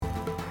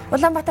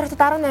Улаанбаатарт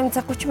 18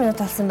 цаг 30 минут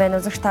болсон байна.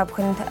 Үзэгч та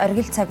бүхэнд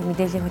оргил цаг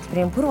мэдээллийн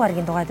хөтөлбөрийн пүрэв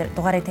гарагийн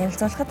дугаарыг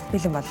танилцуулахад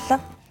бэлэн боллоо.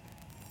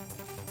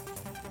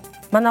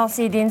 Манай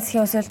улсын эдийн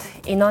засгийн өсөлт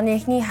энэ оны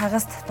эхний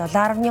хагаст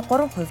 7.3%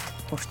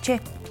 хүрчээ.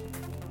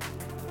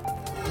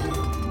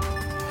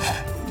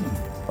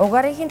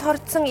 Угаарын хинт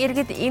хордсон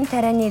иргэд эм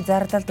тарианы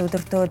зардалд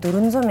өдөртөө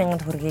 400 мянган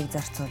төгрөгийг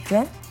зарцуулж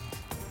байна.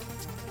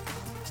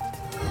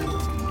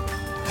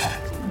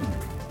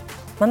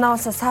 Манай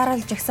улс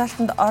саарал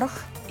жагсаалтанд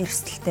орох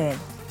эрсдэлтэй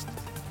байна.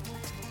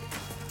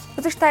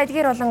 Үзэгч та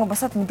эдгээр болон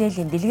бусад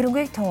мэдээллийн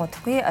дэлгэрэнгүй тун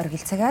удахгүй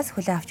оргил цагаас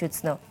хүлээн авч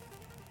үзнэ үү.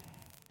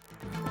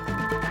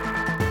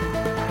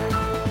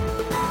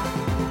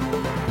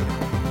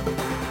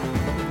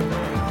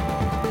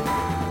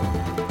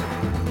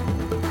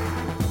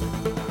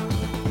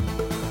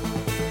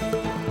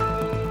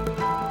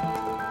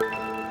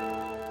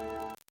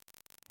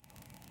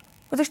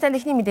 Үзэгч танд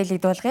эхний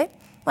мэдээллийг дуулгая.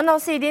 Манай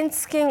улсын эдийн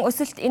засгийн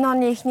өсөлт энэ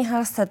оны эхний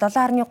хагас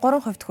 7.3%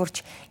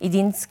 хүрч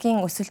эдийн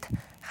засгийн өсөлт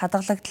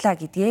хадгалагдлаа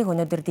гэдгийг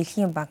өнөөдөр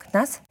Дэлхийн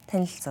банкнаас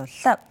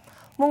танилцууллаа.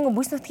 Мөн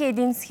бүс нутгийн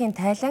эдийн засгийн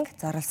тайланг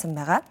зарласан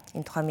байгаа.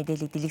 Энэ тухай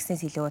мэдээллийг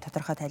дэлгэснээс илүү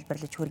тодорхой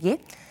тайлбарлаж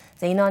хүргэе.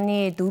 За энэ оны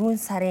 4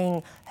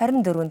 сарын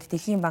 24-нд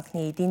Дэлхийн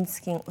банкны эдийн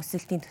засгийн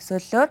өсөлтийн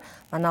төсөөллөөр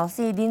манай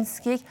улсын эдийн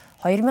засгийг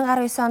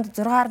 2019 онд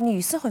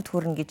 6.9%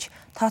 хүрнэ гэж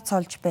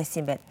тооцоолж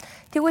байсан юм байна.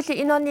 Тэгвэл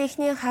энэ оны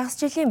эхний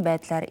хагас жилийн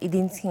байдлаар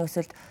эдийн засгийн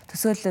өсөлт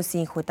төсөөллөөс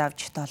инхүү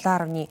давж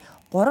 7.3%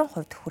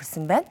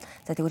 хүрсэн байна.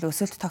 За тэгвэл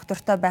өсөлт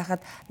тогтвортой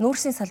байхад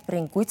нүүрсийн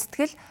салбарын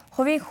гүйцэтгэл,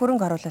 хувийн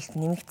хөрөнгө оруулалт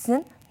нэмэгдсэн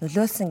нь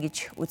нөлөөлсөн гэж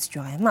үзэж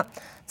байгаа юм а.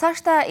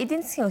 Цаашдаа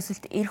эдийн засгийн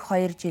өсөлт эх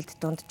 2 жилд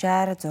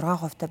дунджаар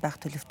 6% байх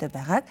төлөвтэй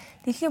байгааг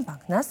Дэлхийн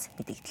банкнаас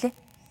мэдэгдлээ.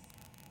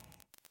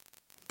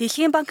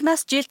 Дэлхийн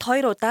банкнаас жилд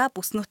 2 удаа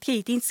бүс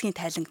нутгийн эдийн засгийн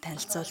тайланг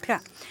танилцуулдаг.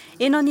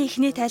 Энэ оны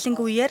эхний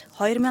тайлангийн үеэр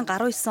 2019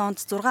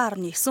 онд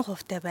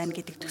 6.9% байна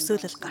гэдэг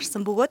төсөөлөл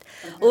гарсан бөгөөд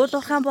уул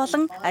уурхайн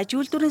болон аж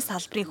үйлдвэрийн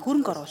салбарын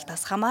хөрөнгө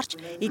оруулалтаас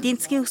хамаарч эдийн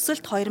засгийн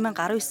өсөлт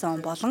 2019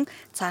 он болон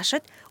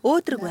цаашид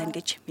өөдрөг байна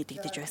гэж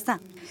мэдэгдэж байсан.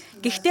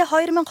 Гэхдээ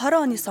 2020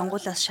 оны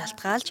сонгуулиас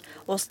шалтгаалж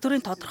улс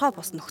төрийн тодорхой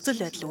бус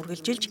нөхцөл байдал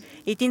үргэлжилж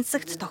эдийн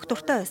засагт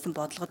тогтвортой байсан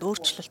бодлогод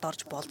өөрчлөлт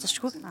орж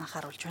болзошгүй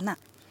анхааруулж байна.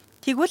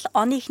 Тэгвэл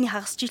оны эхний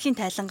хагас жилийн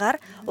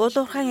тайлангаар уул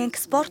уурхайн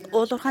экспорт,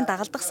 уул уурхайн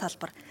дагалдах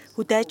салбар,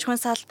 хөдөө аж ахуйн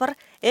салбар,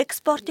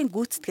 экспортын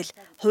гүйцэтгэл,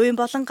 хувийн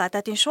болон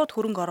гадаадын шууд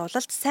хөрөнгө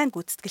оруулалт сайн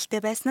гүйцэтгэлтэй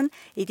байсан нь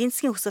эдийн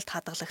засгийн өсөлт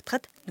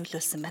хадгалагдахад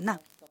нөлөөлсөн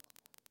байна.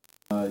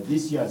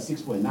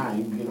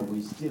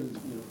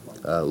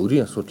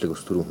 Өрийн асуудлыг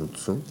бас түрүүн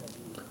хүндсэн.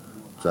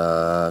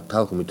 За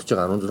та бүхэн мэдж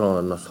байгаа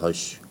 16 оноос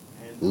хойш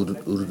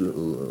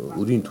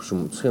өрийн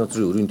түвшин, засгийн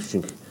газрын өрийн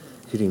түвшин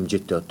хэр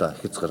хэмжээтэй одоо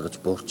ахиц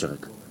гаргаж буурч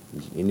байгааг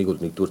энийг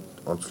бол нэгдүгээр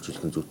онцолж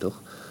хэлэх нь зүйтэй баг.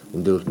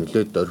 Энд дээр бол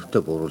нэлээд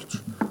дөрвтэй бууруулж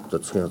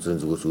засгийн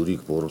газрын зүгээс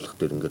өрийг бууруулах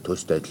дээр ингээд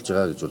тууштай ажиллаж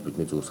байгаа гэж бол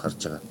бидний зүгээс харж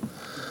байгаа.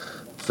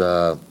 За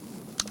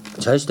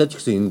цаашдаа ч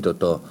гэсэн энд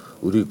одоо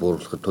өрийг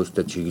бууруулахад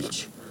тууштай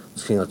чиглэж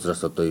засгийн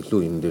газраас одоо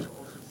илүү энэ дээр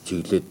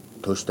чиглээд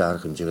тууштай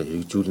арга хэмжээгээ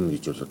хэрэгжүүлнэ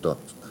гэж бол одоо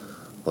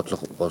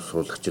бодлого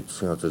боловсруулагчид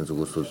засгийн газрын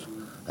зүгээс бол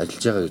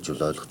ажиллаж байгаа гэж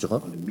бол ойлгож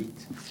байгаа.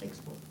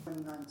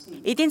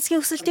 Эдийн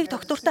засгийн өсөлтийг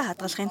тогтвортой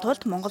хадгалахын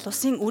тулд Монгол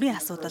улсын өрийн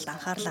асуудалд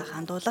анхаарлаа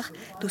хандуулах,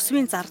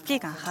 төсвийн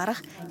зардлыг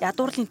анхаарах,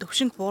 ядуурлын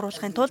төвшинг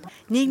бууруулахын тулд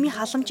нийгмийн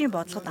халамжийн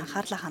бодлогод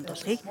анхаарлаа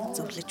хандуулахыг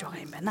зөвлөж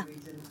байгаа юм байна.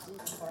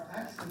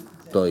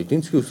 Одоо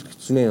эдийн засгийн өсөлт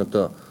хичнээн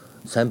одоо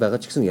сайн байгаа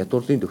ч гэсэн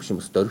ядуурлын төвшин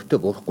бас дөрвтэй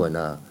буурахгүй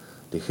байна.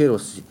 Тэгэхээр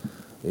бас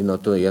энэ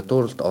одоо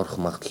ядуурлалд орох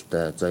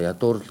магадaltaй. За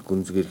ядуурл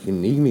гүнзгийрх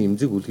нь нийгмийн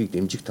эмзэг үлгийг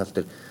дэмжих тал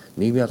дээр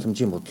нийгмийн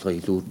халамжийн бодлогоо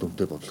илүү үр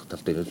дүнтэй бодлого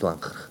тал дээр илүү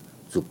анхаарах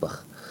зүг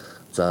баг.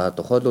 За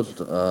тухайлбал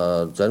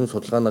зарим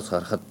судалгаанаас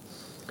харахад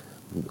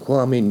хүн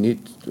амын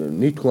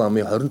нийт хүн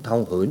амын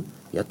 25% нь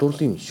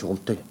ядуурлын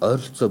шугамтай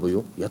ойролцоо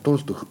буюу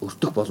ядуурлалд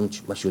өртөх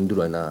боломж маш өндөр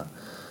байна.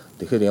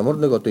 Тэгэхээр ямар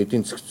нэг одоо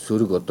эдийн засгт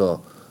сөрөг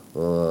одоо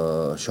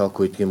шок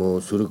байдаг юм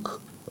уу, сөрөг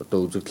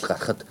одоо үзэгдэл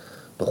гарахад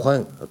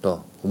тухайн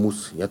одоо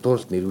хүмүүс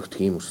ядуурлалд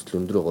нэрвэгдэх ийм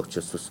өрсөлдөл өндөр байгаа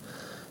учраас бас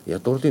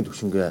ядуурлалын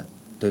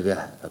түвшингээтэйгээ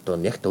одоо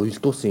нягт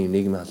уялдуулсан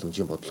нийгмийн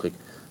халамжийн бодлогыг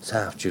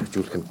сайн авч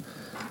хэрэгжүүлэх нь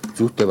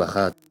зүйтэй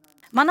байхаа.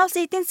 Манай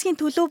улсын эдийн засгийн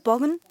төлөв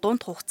богино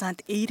дунд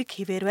хугацаанд эерэг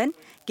хэвээр байна.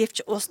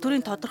 Гэвч улс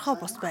төрийн тодорхой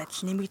бус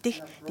байдал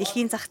нэмэгдэх,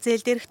 дэлхийн зах зээл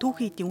дээрх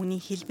түүхий эдийн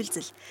үнийн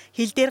хэлбэлзэл,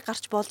 хил дээр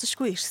гарч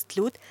болзошгүй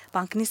эрсдлүүд,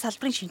 банкны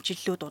салбарын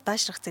шинчиллүүд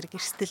удаашрах зэрэг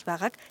эрсдэл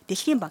байгааг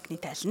Дэлхийн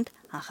банкны тайланд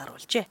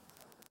анхааруулжээ.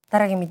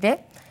 Дараагийн мэдээ.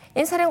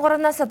 Энэ сарын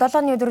 3-наас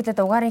 7-ны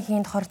өдрүүдэд угаарын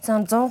хийнт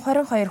хорцсон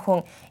 122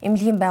 хүн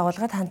эмнэлгийн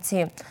байгууллагад хандсан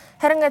юм.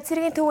 Харин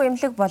цэргийн төв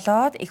эмнэлэг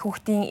болоод их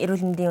хүүхдийн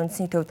эрүүл мэндийн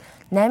үндэсний төвд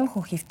 8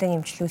 хүн хэвтэн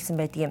эмчлүүлсэн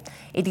байдаг юм.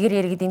 Эдгээр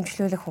иргэд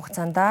эмчлүүлэх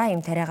хугацаанд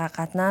эм тариагаа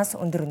гаднаас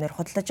өндөр үнээр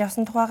худалдаж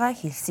авсан тухайга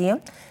хэлсэн юм.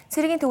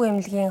 Цэргийн төв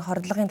эмнэлгийн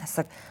хордлогын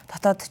тасаг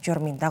дотоод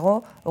журмын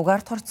дагуу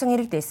угаарт хорцсон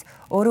иргэдээс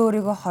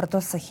өөрийгөө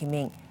хордуулсан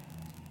хэмээн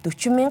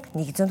 40,100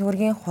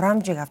 төгрөгийн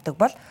хураамжийг авдаг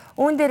бол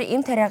үүн дээр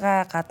эм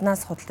тариагаа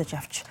гаднаас худалдаж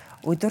авч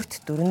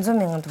өдөрт 400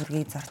 мянган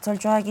төгрөгийг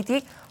зарцуулж байгаа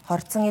гэдгийг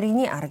хордсон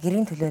иргэний арга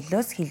гэрийн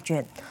төлөөллөөс хэлж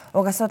байна.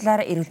 Уг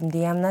асуудлаар эрүүл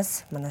мэндийн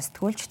яамнаас манай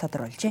сэтгүүлч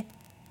тодруулжээ.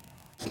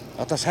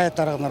 Одоо сайд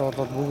дарга нар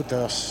бол бүгд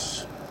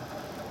бас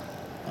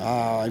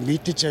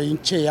мэдээж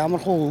энэ ч ямар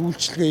хуу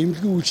үйлчлэгээ,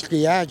 эмнэлгийн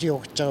үйлчлэгээ яаж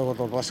явагдаж байгааг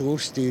бол бас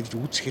өөрсдөө ирж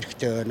үзэх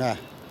хэрэгтэй байна.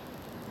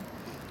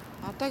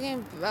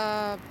 Одоогийн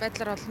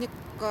байдлаар бол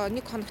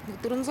нэг хоногт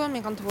 400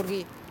 мянган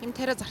төгрөгийг эм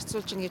тариа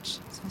зарцуулж ийн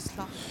гэж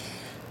сонслоо.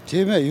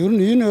 Тийм ээ, ер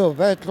нь энэ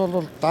байдал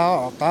бол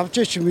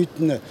давжээч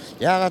мэднэ.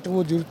 Яагаад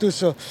гэвэл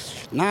ердөөсөө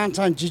наан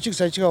цаан жижиг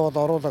сажигаа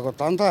бол оруулаагүй.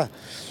 Дандаа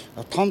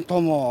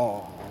том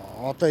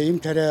одоо эм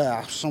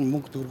тариа авсан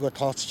мөнгө төгрөгөө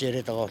тооцож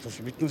яриад байгаа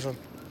болохоос биднээс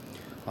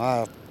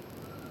бол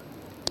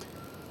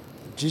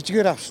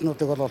жижигээр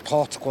авснуудыг бол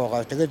тооцохгүй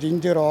байгаа. Тэгээд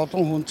энэ дээр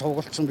олон хүн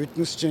цуглалцсан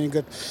биднээс чинь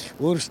ингээд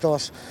өөрөөсөө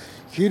бас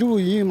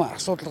хэрвээ ийм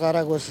асуудал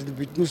гараагүйс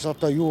биднээс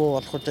одоо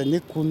юу болох вэ?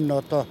 Нэг хүн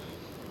одоо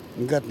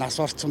ингээд нас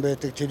орцсон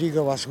байдаг.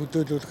 Тэрийгээ бас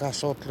хөдөөлөх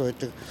асуудал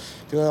байдаг.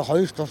 Тэгээ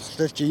хоёрт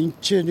болохоор чи энэ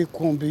ч нэг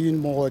хүн биеийн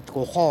муу байдаг,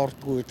 ухаан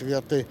ордгүй байдаг.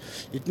 Одоо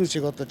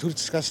эднээсийг одоо төр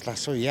засгаас л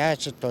асуу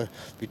яаж одоо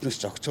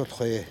биднээс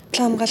зохицуулах вэ?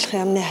 Хамгаалах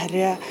яамны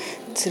харьяа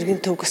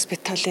цэргийн төв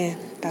госпиталийн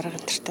дарга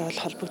энтертэй бол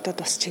холбогдоод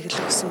бас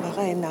чиглэл өгсөн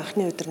байгаа. Энэ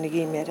анхны өдөр нэг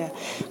юм яриа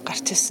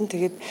гарч ирсэн.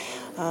 Тэгээд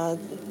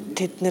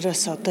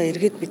тэднээс одоо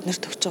иргэд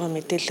биднэрт өгч байгаа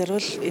мэдээлэлээр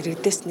бол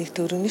иргэдээс нэг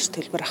төгрөгнөөс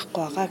төлбөр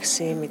авахгүй байгаа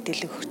гэсэн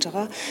мэдээлэл өгч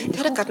байгаа.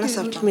 Тэр гаднаас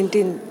авч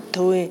мэндийн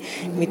төвийн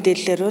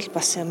мэдээлэлээр бол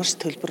бас ямар ч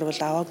төлбөр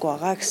бол аваагүй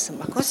байгаа гэсэн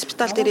баг.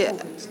 Госпитал дээр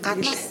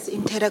гаднаас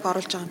эм тариаг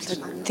оруулж байгаа юм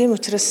л. Тийм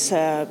учраас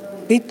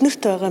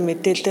биднэрт байгаа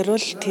мэдээлэлээр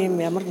бол тийм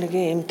ямар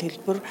нэгэн эм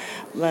төлбөр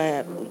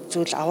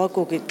зүйл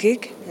аваагүй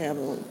гэдгийг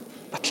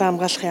Батлан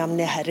хамгаалах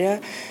яамны харьяа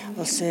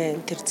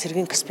улсын тэр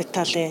цэргийн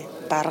госпиталийн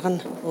дарга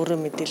нь өөрөө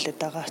мэдээлээд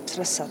байгаа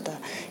учраас одоо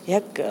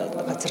яг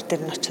газар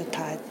дээр нь очиж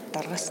та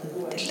даргаас нь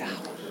мэдээлэл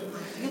авах.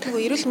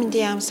 Тэгвэл эрүүл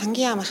мэндийн яам,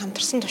 сангийн яам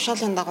хамтарсан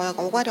тушаалын дагуу яг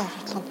угаарын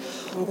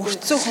хордлогонд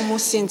өртсөн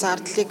хүмүүсийн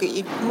зардлыг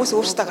хүмүүс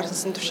өөрсдөө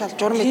гаргасан тушаал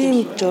журам гэдэг.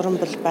 Тийм журам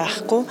бол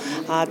байхгүй.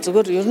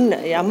 Зүгээр ер нь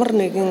ямар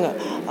нэгэн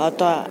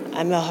одоо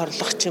амиа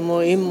хорлох ч юм уу,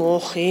 эм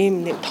уух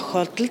ийм нэг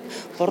тохиолдолд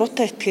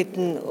буруутай этгээд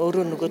нь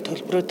өөрөө нөгөө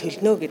төлбөрөө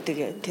төлнө гэдэг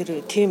тэр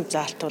тийм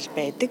заалт бол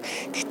байдаг.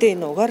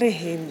 Гэхдээ энэ угаарын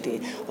хийнд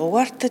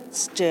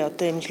угаартаж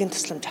одоо эмнэлгийн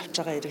тусламж авч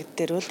байгаа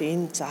иргэдээр бол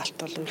энэ заалт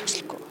бол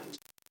үйлчлэхгүй.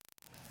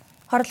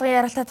 Хордлогын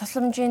яралтай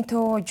тусламжийн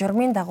төв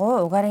журмын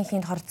дагуу угаарын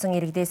хийнд хордсон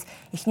иргэдээс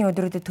эхний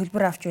өдрүүдэд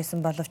төлбөр авч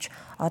байсан боловч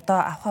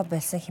одоо авахаа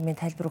болсон хэмээн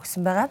тайлбар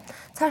өгсөн байгаа.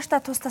 Цаашдаа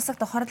тус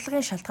тасагт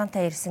хордлогын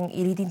шалтгаантай ирсэн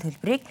иргэдийн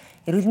төлбөрийг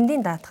эрүүл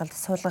мэндийн даатгалд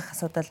суулгах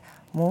асуудал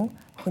мөн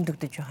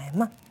хөндөгдөж байгаа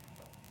юм а.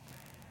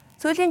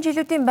 Сүүлийн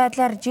жилүүдийн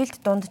байдлаар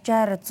жилд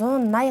дунджаар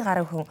 180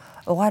 гаруй хүн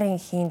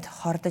угаарын хийнд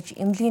хордож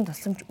эмнэлгийн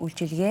тусламж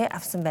үйлчилгээ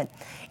авсан байна.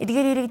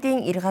 Эдгээр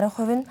иргэдийн 90 гаруй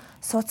хувь нь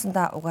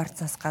суудсандаа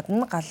угаарцсанаас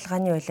гадна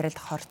галалгааны улиралд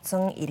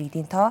хордсон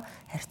иргэдийн тоо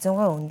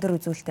харьцангуй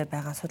өндөр үзүүлэлттэй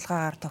байгаа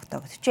судалгаагаар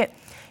тогтоогдчихэ.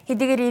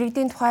 Хэдийгээр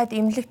иргэдийн тухайд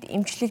эмнэлэгт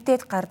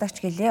эмчлэгдээд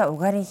гардагч гэлээ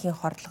угаарын хийн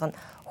хордлого нь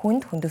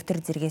хүнд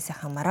хөндөвтөр зэргээс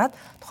хамаарат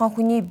тухайн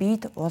хүний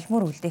биед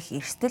улмөр үлдэх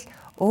эрсдэл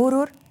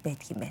өөрөөр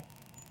байдаг юм байна.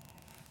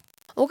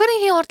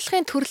 Угаарын хийн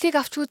хордлогын төрлийг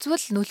авч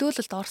үзвэл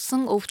нөлөөлөлд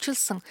орсон,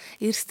 өвчлсөн,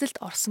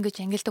 эрсдэлд орсон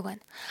гэж ангилдаг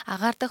байна.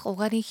 Агаар дахь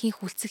угаарын хийн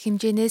хүлцэх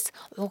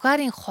хэмжээнээс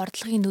угаарын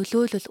хордлогын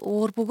нөлөөлөл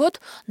өөр бөгөөд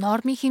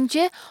нормын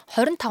хэмжээ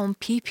 25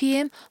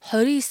 ppm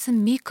 29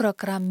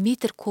 микрограмм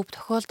метр куб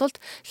тохиолдолд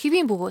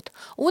хэвийн бөгөөд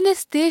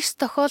үүнээс дээш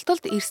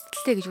тохиолдолд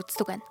эрсдэлтэй гэж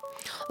үздэг байна.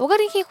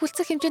 Угаарын хийн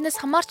хүлцэх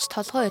хэмжээнээс хамаарч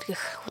толгой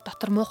эргэх,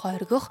 дотор муухай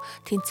өргөх,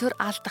 тэнцвэр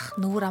алдах,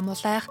 нүүр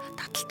амуулах,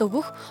 таталт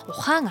өгөх,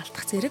 ухаан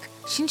алдах зэрэг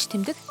шинж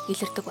тэмдэг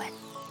илэрдэг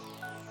байна.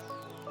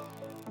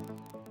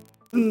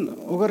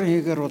 Угаарын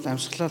хийгээр бол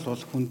амьсгалал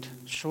бол хүнд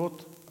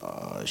шууд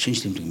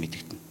шинж тэмдэг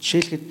мэдэгдэнэ.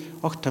 Жишээлхэд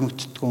огт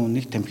тамхитдгүй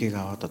нэг тамхиг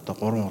аваад одоо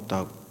 3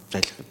 удаа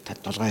залхихад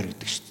толгой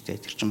эргэдэг шүү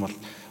дээ. Тэр чинь бол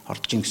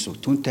хордож ин гэсэн үг.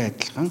 Түүнтэй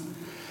адилхан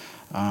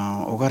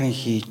угаарын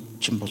хий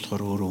чинь болохоор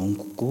өөрөө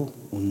өнгөгүй,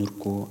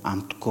 үнэргүй,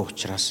 амтгүй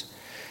учраас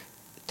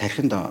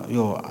тархинд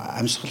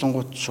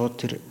амьсгалангууд шууд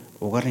тэр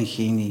угаарын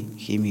хийний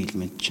хими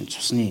элемент чинь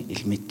цусны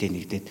элементтэй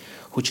нэгдээд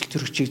хүчил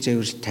төрөгчийг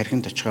зэвэрж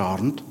тархинд очихын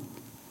оронд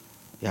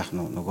яг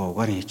нөгөө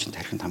угаарын хий чинь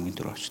тархинд хамгийн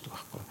дөрөв очдог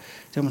байхгүй.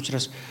 Тийм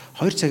учраас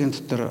 2 цагийн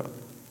дотор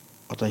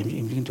одоо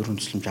эмнэлгийн дөрвөн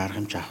тусламж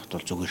арга хэмжээ авахд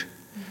бол зүгээр.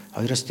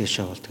 2-оос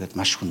дээшээ бол тэгээд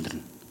маш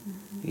хүндэрнэ.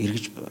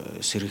 Эргэж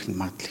сэргэх нь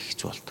магадлал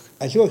хэцүү болдог.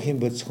 Аливаа хэм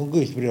бодис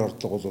хөнгөн хэлбэрийн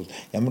хордлого бол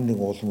ямар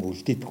нэгэн улмөр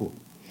үлдээдэггүй.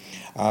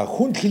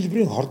 Хүнд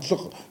хэлбэрийн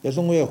хордлого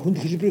ялангуяа хүнд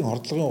хэлбэрийн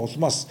хордлогын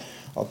улмаас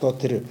одоо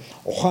тэр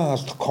ухаан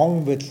алдах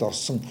комын байдал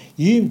орсон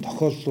ийм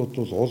тохиолдлууд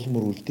бол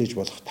улмөр үлдээж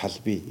болох тал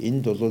бий.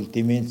 Энд бол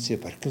деменц,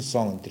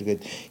 Паркинсон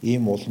энтергээд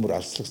ийм улмөр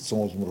алслагдсан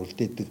улмөр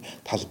үлдээдэг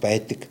тал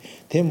байдаг.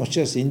 Тэм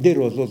учраас энэ дээр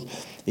бол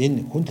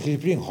энэ хүнд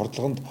хэлбэрийн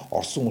хордлогонд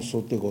орсон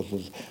усуудыг бол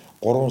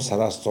 3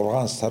 сараас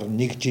 6 сар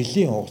 1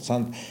 жилийн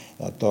хугацаанд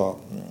одоо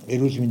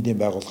эрүүл мэндийн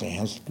байгууллагын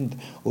хяналтанд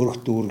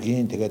өргөх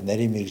дүүргийн тэгээд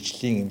нарийн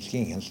мэрэгжлийн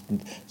эмнэлгийн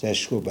хяналтанд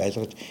зайлшгүй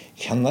байлгаж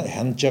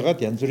хянаж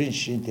агаад янз бүрийн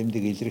шин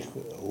тэмдэг илрэх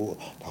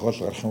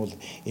тохиолдол гарах юм бол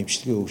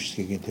эмчилгээ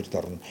өвчлөгийг тэр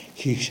дор нь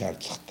хийх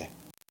шаардлагатай.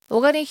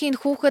 Угаарын хийн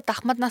хүүхэд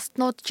ахмад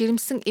настнууд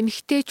жирэмсэн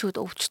эмэгтэйчүүд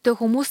өвчтөе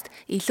хүмүүст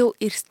илүү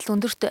эрсдэл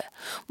өндөртэй.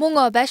 Мөн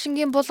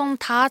байшингийн булан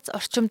тааз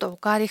орчимд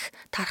угаар их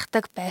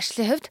тархдаг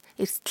байшлын хувьд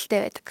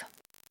эрсдэлтэй байдаг.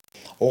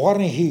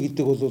 Угаарын хий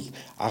гэдэг бол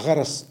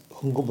агаараас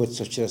хөнгөн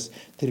бодис учраас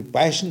тэр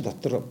байшин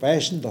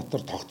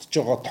дотор тогтож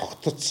байгаа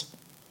тогтоц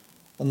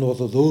нь бол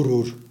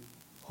өөр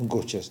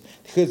хөнгөн учраас.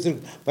 Тэгэхээр зэрэг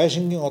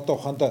байшингийн одоо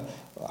ухаанда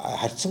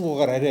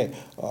харьцангуйгаар арай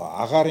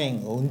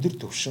агаарын өндөр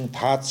түвшин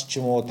тааз ч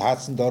юм уу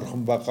таазанд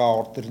ойрхон байгаа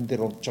ордерн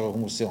дээр унтж байгаа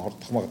хүмүүсийн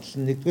хордох магадлал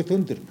нь нэгдүгээр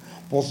өндөр.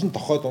 Булан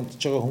тохойд унтж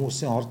байгаа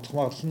хүмүүсийн хордох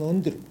магадлал нь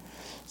өндөр.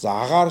 За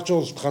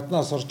агааржуулалт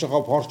гаднаас орж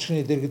байгаа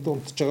порчны дэргэд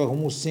унтж байгаа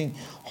хүмүүсийн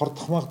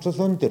хордох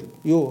магадлал өндөр.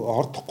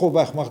 Хордохгүй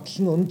байх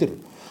магадлал нь өндөр.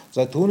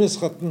 За түүнээс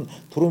гадна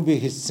түрүүн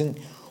би хэлсэн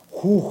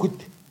хүүхэд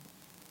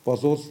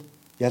болвол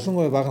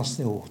ялангуяа бага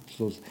насны хүүхэд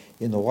бол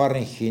энэ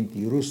угаарын хийнд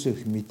ерөөсөө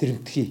их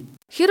мэдрэмтгий.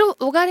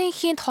 Хэрэв угаарын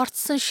хийнд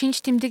хорцсон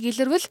шинж тэмдэг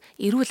илэрвэл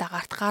эрүүл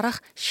агаарт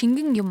гарах,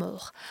 шингэн юм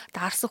уух,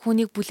 даарсан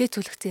хүнийг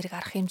бүлээцүүлэх зэрэг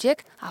арга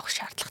хэмжээг авах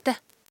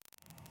шаардлагатай.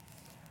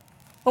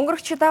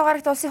 Өнгөрөх 7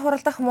 гарагт улсын хурал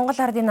дахь Монгол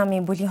Ардын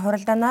намын бүлийн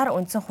хуралдаанаар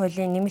үндсэн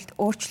хуулийн нэмэлт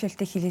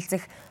өөрчлөлтөд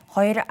хилэлцэх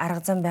 2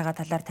 арга зам байгаа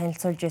талаар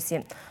танилцуулж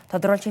байсан юм.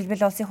 Тодорхойлж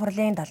хэлбэл улсын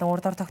хурлын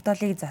 73 дахь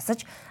тогтоолыг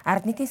засаж,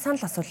 ард нийтийн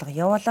санал асуулга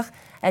явуулах,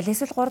 аль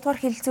эсвэл 3 дугаар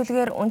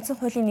хилэлцүүлгээр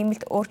үндсэн хуулийн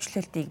нэмэлт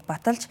өөрчлөлтийг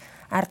баталж,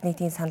 ард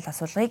нийтийн санал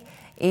асуулгыг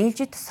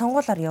ээлжид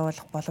сонгуулиар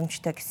явуулах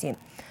боломжтой гэсэн юм.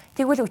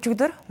 Тэгвэл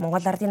өчигдөр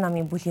Монгол Ардын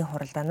намын бүлийн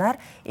хуралдаанаар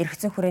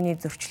эргэцэн хүрээний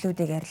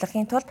зөрчлүүдийг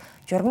арилгахын тулд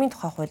журмын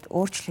тухай хуульд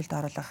өөрчлөлт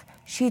оруулах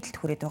шийдэлд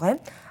хүрээд байгаа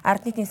юм.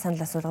 Ард нийтийн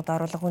санал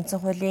асуулгад оруулах үндсэн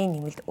хуулийн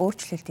нэмэлт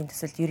өөрчлөлтийн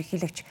төсөлд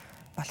ерөнхийлөгч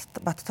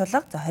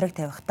Баттулга хориг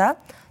тавихдаа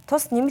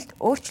тус нэмэлт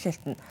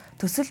өөрчлөлт нь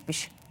төсөл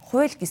биш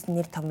хууль гэсэн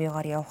нэр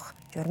томьёогоор явах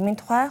журмын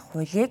тухай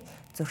хуулийг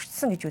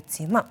зөрчсөн гэж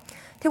үзсэн юм а.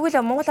 Тэгвэл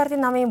Монгол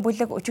Ардын намын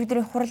бүлэг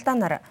өчигдрийн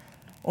хуралдаанаар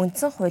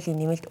үндсэн хуулийн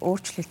нэмэлт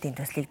өөрчлөлтийн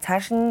төслийг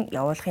цааш нь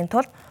явуулахын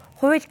тулд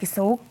хууль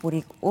гэсэн үг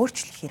бүрийг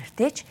өөрчлөх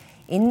хэрэгтэй ч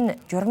энэ нь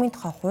журмын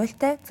тухай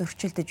хуультай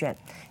зөрчилдөж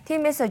байна.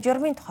 Тиймээс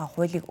журмын тухай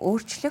хуулийг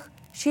өөрчлөх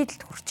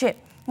шийдэлд хүрчээ.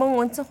 Мөн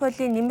үндсэн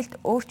хуулийн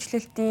нэмэлт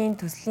өөрчлөлтийн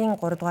төслийн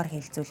 3 дугаар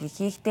хилцүүлгийг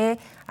хийхдээ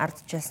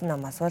ардчилсан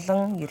намаас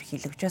болон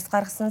ерөнхийлөгчөөс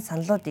гаргасан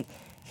саналуудыг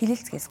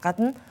хилэлцгээс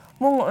гадна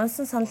мөн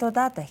унсан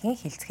саналуудаа дахин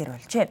хилцэхээр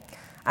болжээ.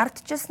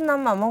 Ардчилсан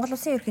нам Монгол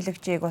Улсын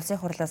ерөнхийлөгчийг улсын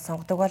хурлаас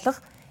сонгодог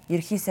болох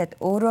ерөнхий сайд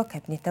өөрөө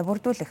кабинетаа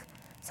бүрдүүлэх,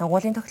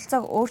 сонгуулийн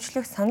тогтолцоог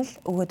өөрчлөх санал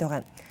өгöd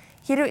байгаа юм.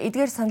 Хэрэв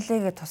эдгээр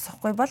саналыг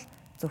тусахгүй бол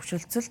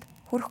зөвшөлтсөлд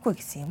хүрэхгүй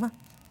гэсэн юм а.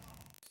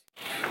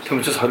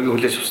 Түүнээс хоргийн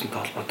хүлээж авсантай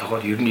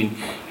холбоотойгоор ер нь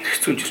эрх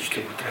зүйн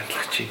зөрчлийг өдөр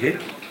ажиллах чигээр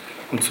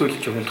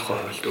үндсүүлийн журмын тухай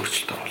хуульд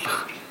өөрчлөлт оруулах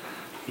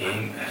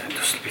ийм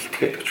төсөл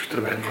бэлтгээд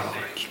өчигдөр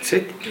баримтаар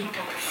хэлцээд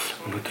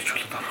өнөөдөр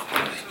чуулгад орохгүй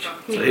байж.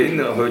 За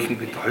энэ хуулинд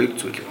бид 2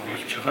 зүйлийг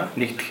оруулж байгаа.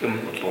 Нэгдэх юм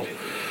бол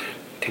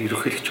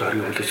ерөнхийлөгч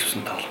хоргийн хүлээж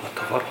авсантай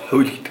холбоотойгоор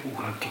хууль гэдэг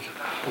үгнүүдийг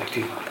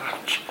бүгдийг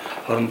авч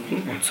хооронд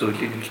нь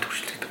үндсүүлийн нэмэлт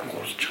өөрчлөлтийг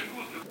оруулж байгаа.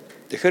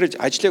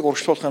 Тэгэхээр ажлыг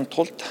урьдчилуулахын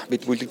тулд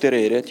бид бүлэг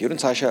дээрээ ирээд ерөн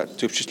цаашаа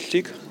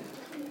зөвшөөрлийг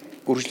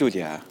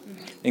үргэлжлүүлье.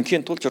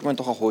 Ингийн тулд журмын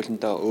тухай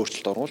хуулинд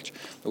өөрчлөлт оруулж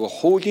нөгөө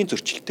хуулийн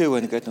зөрчилтэй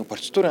байна гэдэг нэг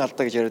процедурын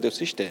алдаа гэж яриад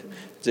байсан шүү дээ.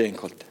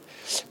 Зээнх хувьд.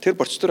 Тэр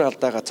процедурын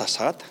алдаагаа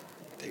засаад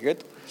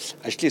тэгээд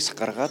ажлын хэсэг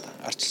гаргаад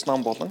ардчилсан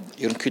нам болон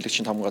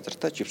ерөнхийлөгчийн том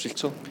газартаа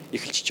зөвшөлтсөө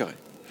эхэлчихэж байгаа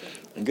юм.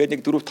 Ингээд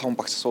нэг 4-5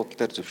 багц асуудал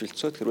дээр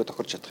зөвшөлтсөө тэрвээ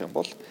тохирч чадах юм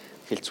бол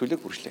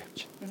хилцүүлэг үргэлжлэе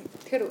явж байна.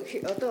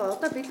 Тэгэхээр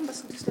одоо бэлэн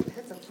болсон төслөө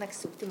дахиад задлана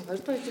гэсэн үг тийм үү?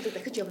 2 дугаар хилцүүлэг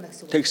дахиж явна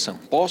гэсэн үг. Тэгсэн.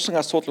 Боосон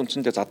асуудал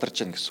үндсэндээ задарч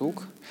байна гэсэн үг.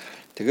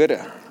 Тэгэхээр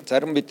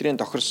зарим бидний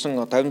тохирсон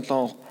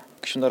 57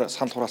 гишүүнээр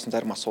санал хураасан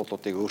зарим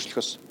асуудлуудыг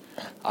өөрчлөхөөс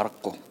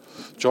аргагүй.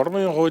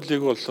 Журмын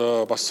хуулийг бол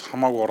бас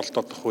хамаагүй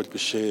оролдоод хууль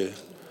биш ээ.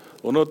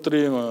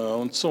 Өнөөдрийн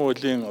үндсэн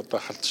хуулийн одоо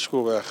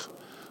халдшгүй байх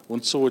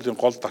үндсэн хуулийн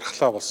гол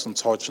дархлаа болсон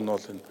цоож нь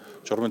бол энэ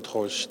журмын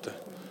тухай хууль шүү дээ.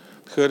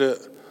 Тэгэхээр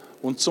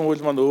үндсэн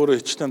хууль маань өөрөө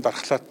хичнээн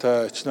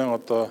дархлаатай, хичнээн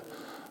одоо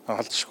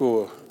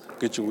халдшгүй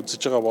гэж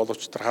үзэж байгаа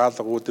боловч тэр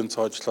хаалга үүдийн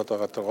цоожлоод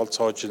байгаа тэр гол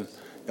цоож нь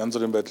янз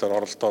бүрийн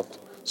байдлаар оролдоод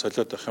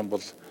солиод байх юм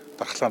бол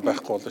дархлаа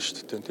байхгүй болно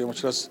шүү дээ. Тийм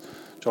учраас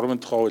журмын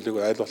тухай хуулийг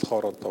аль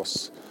болохоор одоо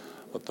бас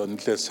одоо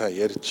нэлээд сайн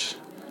ярьж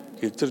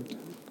тэр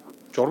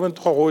журмын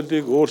тухай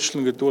хуулийг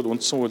өөрчлөн гэдэг бол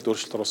үндсэн хуульд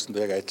өөрчлөлт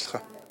оруулсантай яг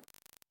адилхан.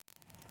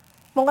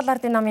 Монгол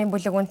Ардын намын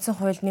бүлэг үндсэн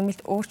хуульд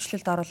нэмэлт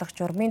өөрчлөлт оруулах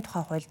журмын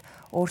тухай хуульд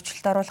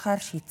өөрчлөлт оруулахаар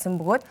шийдсэн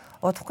бөгөөд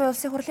удахгүй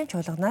улсын хурлын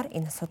чуулганаар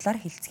энэ асуудлаар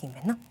хэлцэх юм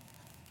байна.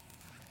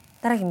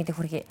 Дараагийн мэдээ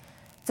хүргэе.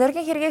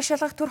 Зоригийн хэргийг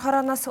шалгах төр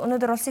хорооноос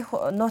өнөөдөр улсын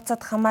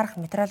нууцад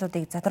хамаарах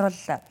материалуудыг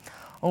задрууллаа.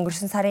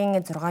 Өнгөрсөн сарын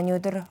 6-ны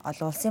өдөр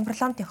олон улсын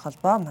парламентын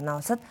холбоо манай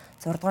улсад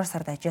 6 дугаар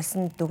сард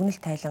ажилласан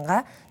дүгнэлт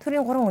тайлангаа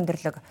төрийн 3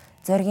 өндөрлөг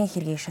зоригийн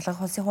хэргийг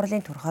шалгах улсын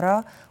хурлын төр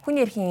хороо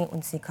хүний эрхийн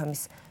үндэсний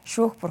комисс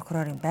шүүх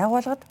прокурорын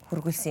байгууллагад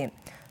хүргэлсэн юм.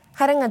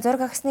 Харин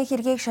зориг агсны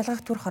хэргийг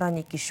шалгах төр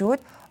хорооны гишүүд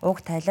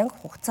уг тайланг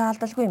хугацаа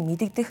алдалгүй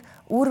мэдэгдэх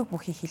үүрэг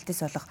бүхий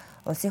хилдэс болох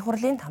улсын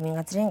хурлын тамийн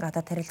газрын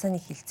гадаад харилцааны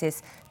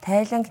хилцээс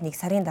тайланг 1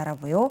 сарын дараа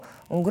буюу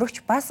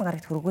өнгөрөгч баасан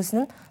гарагт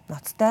хүргүүлсэн нь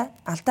ноцтой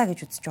алдаа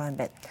гэж үзэж байгаа юм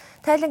байна.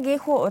 Тайланг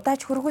ийхүү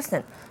удааж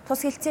хүргүүлсэн нь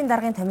тус хилцээний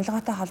даргын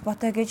томилгоотой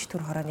холбоотой гэж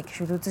төр хорооны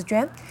гишүүд үзэж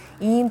байна.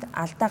 Иймд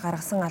алдаа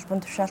гаргасан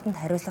албан тушаалтанд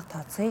хариуцлага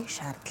тооцохыг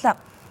шаардлаа.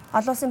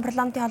 Олон улсын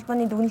парламентын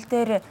холбооны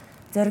дүгнэлтээр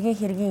зоригийн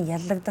хэргийн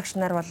яллагдагч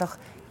нар болох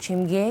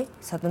Чимгээ,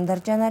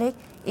 Содондаржаа нарыг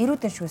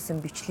эрүүдэн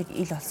шүүсэн бичлэг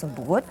ил олсон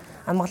бөгөөд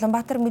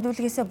Амгаланбаатар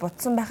мэдүүлгээс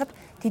бутсан байхад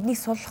тэднийг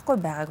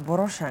суллахгүй байгааг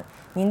буруушан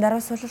нин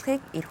дараа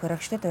суллахыг эрх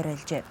баригчдад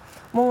уриалжээ.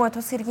 Мөн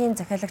тус хэргийн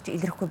захиалагч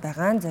илэрхгүй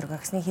байгаа нь зориг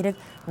агсны хэрэг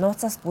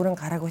нууцаас бүрэн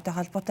гараагүйтэй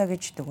холбоотой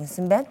гэж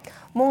дүгнсэн байна.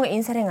 Мөн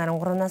энэ сарын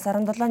 13-наас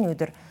 17-ны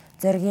өдөр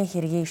зоригийн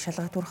хэргийг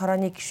шалгах түр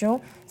хорооны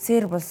гишүүн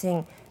Сэрб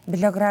улсын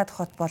Белград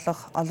хот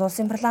болох олон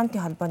улсын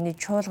парламентын холбооны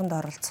чуулганд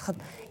оролцоход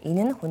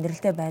энэ нь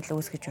хүндрэлтэй байдал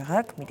үүсгэж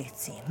байгааг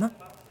мэдэгдсэн юм.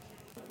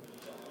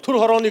 Түр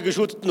хорооны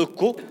гишүүдэд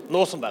нөгөхгүй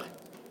нуусан байна.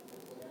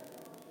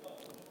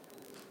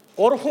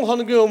 3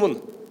 хоногийн өмнө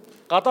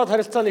гадаад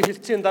харилцааны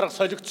хэлтсийн дарга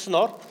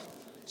солигдсноор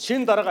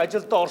шин дарга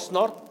ажилдаа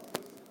орсноор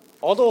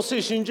олон улсын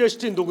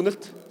шинжээчдийн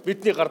дүгнэлт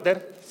бидний гар дээр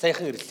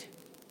саяхан ирлээ.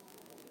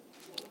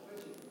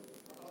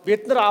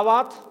 Бид нар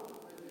аваад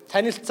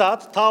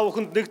танилцаад та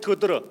бүхэнд нэгд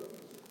өдөр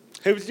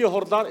хэвлэлийн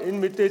хурлаар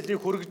энэ мэдээллийг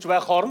хүргэж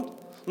байх хооронд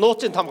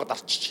нууцын тамгад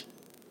арчиж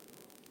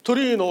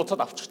төрийн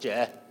нууцад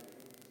авчихжээ.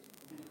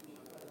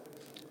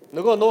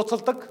 Нөгөө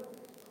нууцалдаг,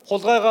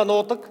 хулгайгаа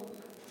нуудаг,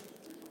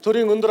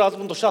 төрийн өндөр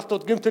албан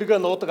тушаалтууд гэмт хэрэгээ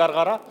нуудаг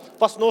аргаараа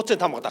бас нууцын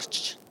тамгад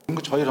арчиж.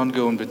 Дөнгөж 2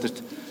 хоногийн өмнө бидэрт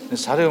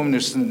сарын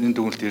өмнө ирсэн энэ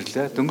дүгнэлт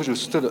ирлээ. Дөнгөж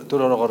өсөлтөөр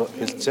төр ороогоор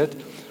хэлцээд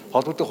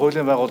холбогдох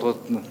хуулийн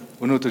байгууллагууд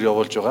өнөөдөр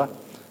явуулж байгаа.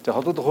 Тэгээ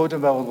холбогдох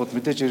хуулийн байгууллагууд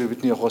мэдээж хэрэг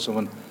бидний явахаас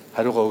өмнө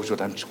хариугаа өгж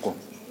бол амжихгүй.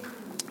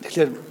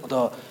 Тэгэхээр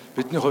одоо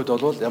бидний хувьд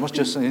бол ямар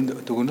ч байсан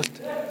энэ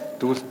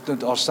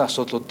дүгнэлтэнд орсон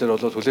асуудлууд дээр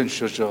бол хүлээн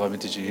зөвшөөрж байгаа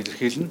мэдээж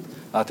илэрхийлнэ.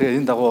 Тэгээ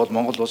энэ дагуу бол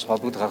Монгол улс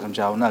холбогдох арга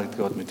хэмжээ авна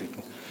гэдгийг бол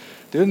мэдэгдэнэ.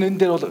 Тэр энэ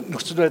дээр бол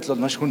нөхцөл байдал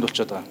бол маш хүнд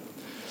болчиход байгаа.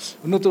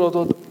 Өнөөдөр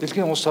бол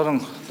дэлхийн улс орон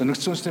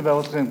нэгдсэн үндэсний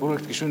байгууллагын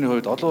бүрэлдэхүүн гишүүний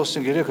хувьд олон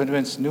улсын гэрээ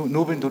конвенц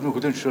нүүбийн дүрмийг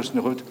хүлээн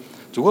зөвшөөрсөний хувьд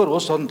зүгээр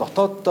улс орон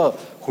дотооддоо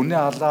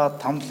хүнээ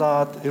алаад,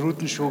 тамлаад,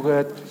 эрүүдэн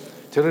шүүгээд,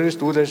 террорист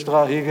үйл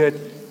ажиллагаа хийгээд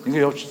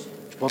ингэ явж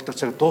болдог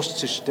цаг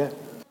дууссан шүү дээ.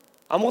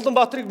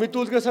 Амгаланбаатарыг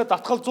мэдүүлгээс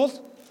татгалзуул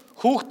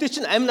хүүхдийн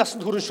чинь амь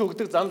насанд хүрэн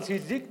шүүгдэг занал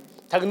хийлийг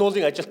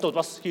тагнуулын ажилтнууд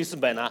бас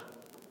хийсэн байна.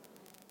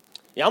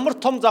 Ямар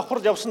том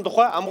завхрал явсан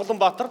тухай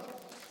Амгаланбаатар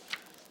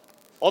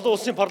олон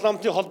улсын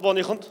парламентын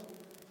холбооныхонд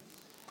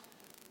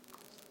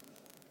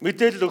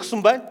мэдээлэл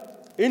өгсөн байна.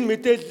 Энэ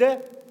мэдээлэлээ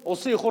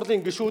улсын их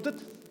хурлын гишүүдэд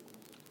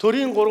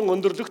төрийн 3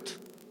 өндөрлөгт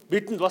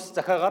бидэнд бас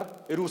захиагаар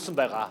ирүүлсэн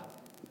байгаа.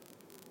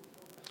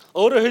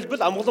 Өөрөөр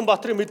хэлбэл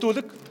Амгаланбаатарын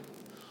мэдүүлэг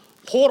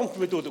хуурамч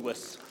мэдүүлэг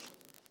байсан.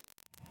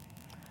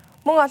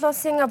 Мөн олон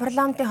улсын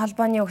парламентын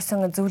холбооны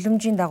өгсөн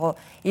зөвлөмжийн дагуу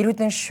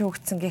эрүүдэн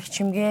шүүгдсэн гэх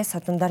Чимгээ,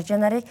 Содондаржаа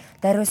нарыг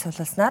даруй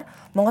сулласнаар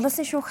Монгол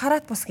улсын шүүх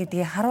хараат бус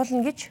гэдгийг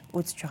харуулна гэж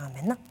үзэж байгаа юм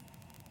байна.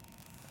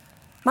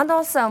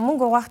 Манай улс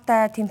мөнгө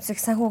угаахтай тэмцэх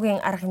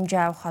санхүүгийн арга хэмжээ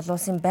авах олон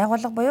улсын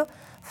байгууллага буюу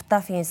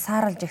ФТАФ-ийн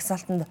саарал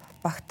жагсаалтанд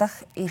багтах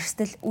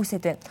эрсдэл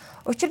үүсэт байна.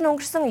 Учир нь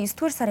өнгөрсөн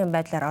 9-р сарын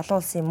байдлаар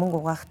олон улсын мөнгө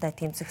угаахтай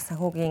тэмцэх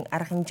санхүүгийн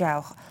арга хэмжээ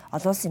авах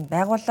олон улсын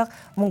байгууллага,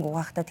 мөнгө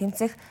угаахтай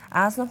тэмцэх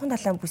Аз нумхан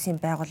далайн бүсийн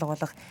байгууллага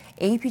болох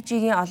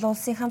APG-ийн олон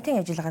улсын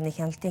хамтын ажиллагааны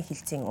хяналтын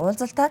хэлтсийн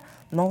уулзалтаар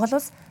Монгол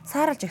улс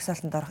саарал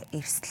жагсаалтанд орох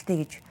эрсдэлтэй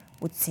гэж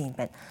үзсэн юм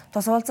байна.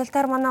 Тус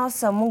уулзалтаар манай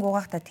улс мөнгө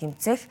угаахтай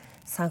тэмцэх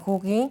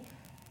санхүүгийн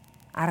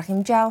арга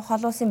хэмжээ авах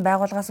олон улсын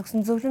байгууллагаас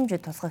өгсөн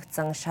зөвлөмжөд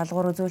тусгагдсан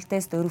шалгуур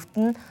үзүүлэлтээс дөрөвт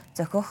нь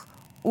зохих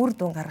үр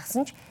дүн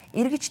гаргасан ч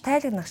эргэж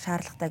тайлагнах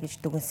шаардлагатай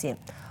гэж дүгнсэн юм.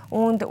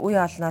 Үүнд үе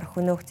олноор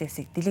хөнөөх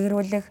зэвсэг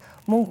дэлгэрүүлэх,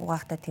 мөнгө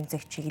угаахтай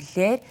тэмцэх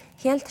чиглэлээр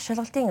хяналт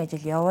шалгалтын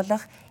ажил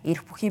явуулах,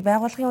 эрх бүхий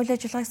байгууллагын үйл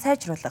ажиллагааг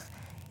сайжруулах,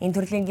 энэ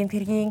төрлийн гэмт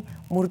хэргийн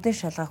мөрдөн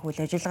шалгах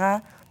үйл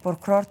ажиллагаа,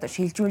 прокурорт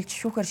шилжүүлж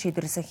шүүхээр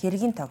шийдвэрлсэн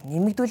хэргийн тоог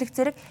нэмэгдүүлэх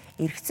зэрэг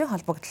эргэцэн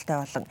холбогдолтой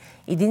болон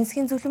эдийн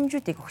засгийн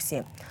зөвлөмжүүдийг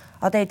өгсөн юм.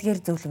 Одоо эдгээр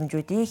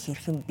зөвлөмжүүдийг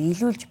хэрхэн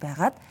биелүүлж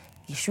байгаад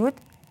гишүүд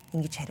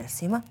ингэж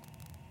хариулсан юм а.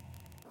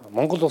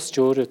 Монгол улс ч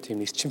өөрөө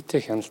тийм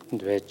эрчимтэй хяналтанд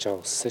байж байгаа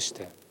улс шүү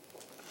дээ.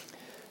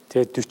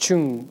 Тэгээд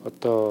 40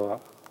 одоо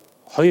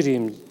 2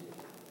 ийм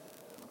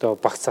одоо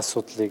багц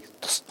асуудлыг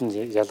тусад нь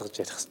ялгаж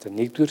ярих хэрэгтэй.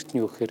 Нэгдүгээрт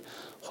нь юу гэхээр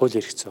хууль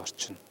эрх зүйн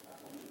орчин.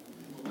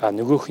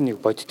 Нөгөөх нь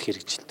бодит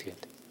хэрэгжилдэг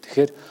гэдэг.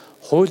 Тэгэхээр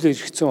хууль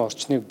эрх зүйн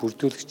орчныг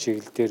бүрдүүлэх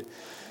чиглэлээр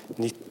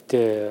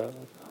нийтдээ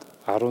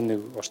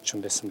 11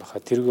 орчим байсан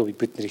баха. Тэргөө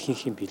бид нэр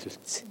ихэнх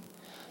биелүүлсэн.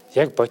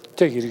 Яг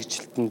бодиттой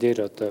хэрэгжилтэн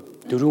дээр одоо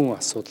 4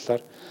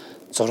 асуудлаар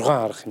 6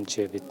 арга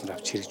хэмжээ бид нар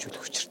авч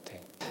хэрэгжүүлэх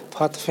учиртай.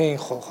 ФТАФ-ийн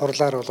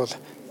хурлаар бол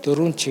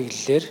 4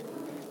 чиглэлээр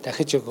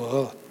дахиж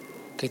өгөө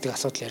гэдэг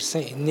асуудал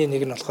ярьсан. Энэний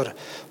нэг нь болохоор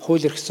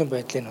хууль эрх зүйн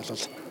байдлыг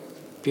бол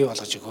бий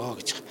болгож өгөө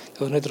гэж.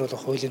 Өнөөдөр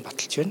бол хуулийг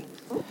баталж байна.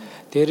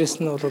 Дээрээс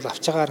нь бол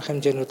авч байгаа арга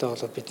хэмжээнүүдээ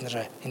бол бид нэр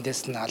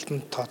эндээс нь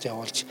албан тоод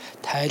явуулж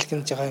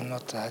тайлагнаж байгаа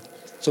юмнууд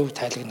зөв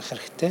тайлагнах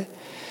хэрэгтэй.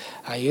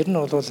 Ер нь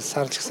бол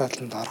саарл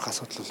жагсаалтанд орох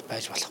асуудал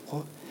байж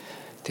болохгүй.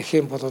 Тэгэх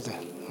юм бол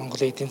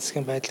Монголын эдийн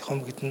засгийн байдал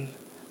хэмгэгдэн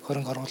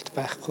хөрөнгө оруулалт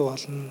байхгүй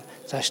болно.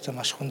 Цаашдаа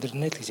маш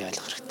хүндэрнэ л гэж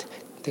ойлгох хэрэгтэй.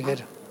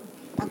 Тэгэхээр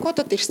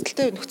банкудад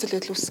эрсдэлтэй нөхцөл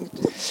байдал үүссэн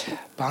гэдэг.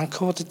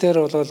 Банкуд дээр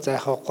бол за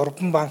яг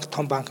 3 банк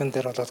том банкн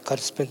дээр бол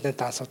корреспондент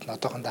дансууд нь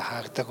одоохондоо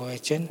хаагддаг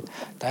байж байна.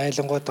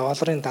 Дайлангуй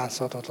долларын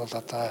дансууд бол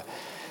одоо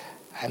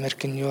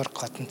Америк, Нью-Йорк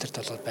хотын төрд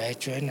бол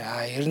байж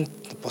байна. Ер нь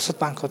бусад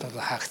банкуд бол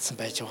хаагдсан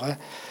байж байгаа.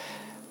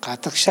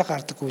 гадагшаа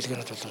гардаг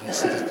гүйлгээнүүд бол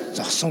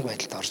зогсон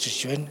байдалд орж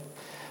иж байна.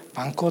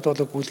 Банкуд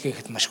бол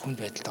гүйлгээхэд маш хүнд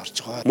байдалд орж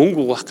байгаа.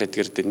 Мөнгө угаах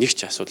гэдгээр нэг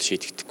ч асуудал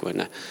шийдэгдэхгүй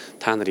байна.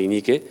 Та нар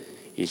энийг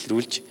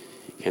илрүүлж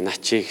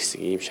хянаач гэсэн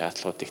ийм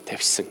шаардлагуудыг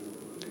тавьсан.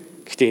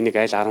 Гэхдээ энийг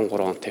аль 13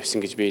 онд тавьсан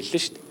гэж биеллээ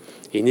шүү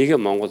дээ. Энийг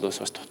Монгол улс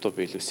бас дутуу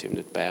биелүүлсэн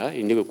юмнууд байгаа.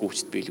 Энийг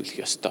гүйцэд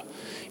биелүүлэх ёстой.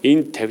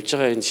 Энд тавьж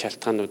байгаа энэ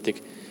шалтгаануудыг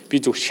би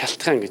зөв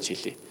шалтгаан гэж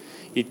хэлье.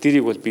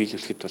 Эдгэрийг бол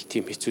биелүүлэхэд бол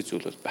тийм хэцүү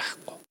зүйл бол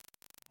байхгүй.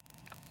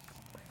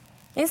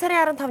 Энэ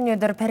сарын 15-ны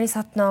өдөр Парис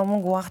хотноо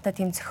мөнгө угаахтай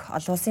тэмцэх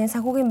олон улсын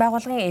санхүүгийн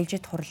байгууллагын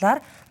ээлжид хурлаар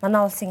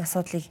манай улсын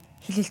асуудлыг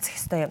хилэлцэх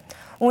ёстой юм.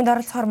 Үүнд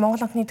оролцохоор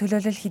Монгол анхны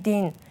төлөөлөл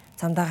хэдийн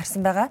замдаа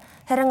гарсан байгаа.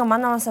 Харин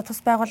манай улс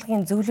тус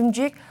байгууллагын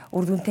зөвлөмжийг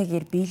үр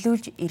дүнтэйгээр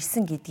биелүүлж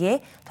ирсэн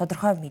гэдгээ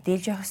тодорхой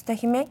мэдээлж явах ёстой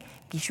хэмээн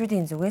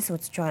гишүүдийн зүгээс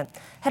үзэж байгаа.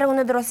 Харин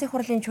өнөөдөр улсын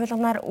хурлын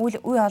чуулганаар үе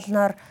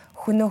олноор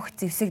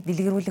хөнөөх зэвсэг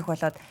дэлгэрүүлэх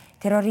болоод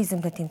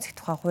терроризмтай тэмцэх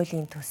тухай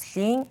хуулийн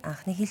төслийн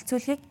анхны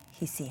хилцүүлгийг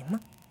хийсэн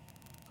юм.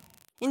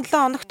 Энэ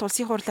 7 хоногт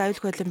улсын хурлын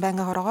аюулгүй байдлын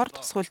байнгын хорогоор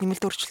тус хууль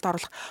нэмэлт өөрчлөлт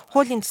оруулах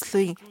хуулийн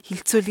төслийн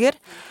хилцүүлгээр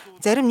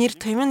зарим нэр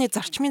томьёоны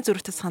зарчмын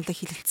зөрүүтэй саналыг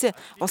хилэлцээ.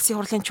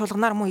 Улсын хурлын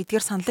чуулганаар мөн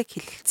эдгээр саналыг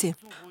хилэлцээ.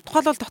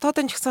 Тухайлбал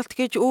дотоодын жагсаалт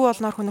гэж үе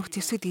олноор хөнөх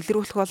зэвсэг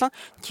дэлгэрүүлэх болон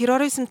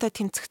терроризмтай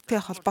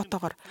тэмцэхтэй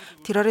холбоотойгоор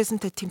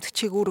терроризмтай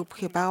тэмцэгчийг үүрэг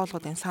бүхий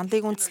байгууллагуудын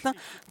саналыг үндэслэн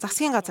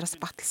засгийн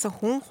газраас баталсан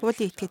хүн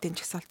хуулийн этгээдийн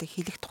жагсаалтыг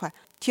хилэх тухай.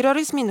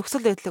 Терроризмын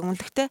нөхцөл байдлыг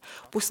үнэлэхдээ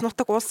бүс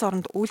нутаг улс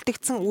оронд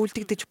үйлдэгдсэн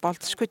үйлдэгдэж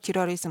болзошгүй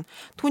терроризм,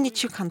 түүний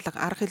чиг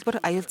хандлага, арга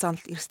хэлбэр, аюул занал,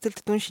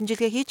 эрсдэлд дүн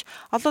шинжилгээ хийж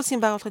олон улсын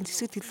байгууллагын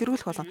зэвсэг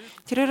дэлгэрүүлэх болон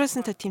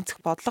терроризмтай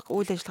тэмцэх бодлого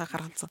үйл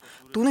ажиллагаа гаргалсан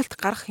дүнэлт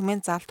гарах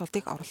хэмээн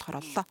заалтуудыг оруулахар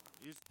боллоо.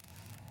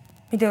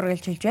 Мэдээ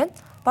үргэлжилж байна.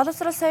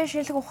 Боловсрол соёлын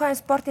шинжилгээ ухаан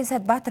спортын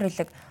сайд Баатар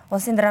Илэг,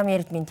 улсын драмын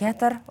эрдмийн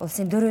театр,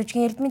 улсын дөрвөн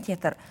үжгийн эрдмийн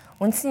театр,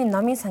 үндэсний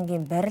номын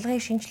сангийн барилгыг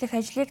шинжлэх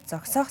ажлыг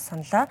зогсоох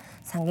саналаа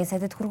сангийн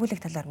сайдад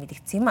хүргүүлэх талаар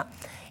мэдгдсэн юм.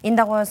 Энэ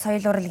дагуу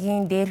соёл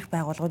урлагийн дээрх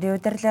байгууллагуудын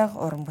удирдлага,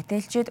 уран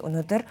бүтээлчид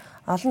өнөөдөр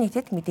олон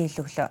нийтэд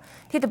мэдээлэл өглөө.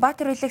 Тэд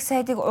Баатар Илэг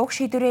сайдыг уг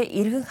шийдвэрээ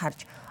эргэн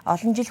харж,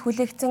 олон жил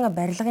хүлээгдсэн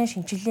барилгын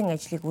шинжилгээний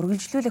ажлыг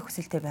үргэлжлүүлэх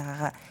хүсэлтэй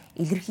байгаагаа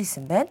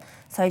илэрхийлсэн байна.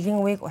 Соёлын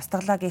үеийг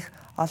устгалаа гэх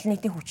олон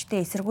нийтийн хүчтэй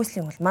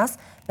эсэргүүцлийн улмаас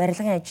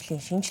барилгын ажлын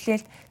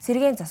шинжилэлт,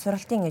 сэргээн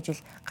засварлалтын ажил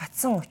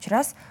гацсан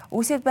учраас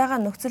үүсэт байгаа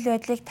нөхцөл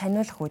байдлыг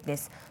таниулах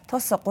үүднээс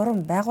тус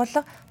 3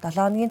 байгууллага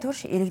 7 хоногийн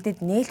турш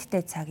иргэдэд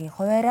нээлттэй цагийн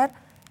хуваараар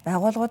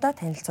байгууллагуудаа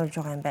танилцуулж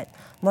байгаа юм байна.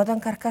 Модон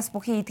каркас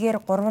бүхий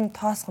эдгээр 3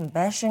 тоосхон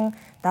байшин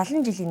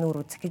 70 жилийн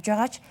нүүр үзэх гэж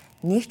байгаач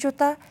нэг ч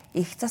удаа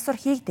их засвар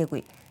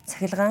хийгдээгүй.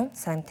 Цахилгаан,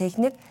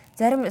 сантехник,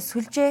 зарим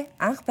сүлжээ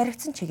анх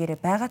баригдсан чигээрээ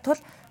байгаа тул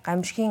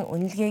гамшигын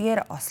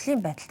үнэлгээгээр ослын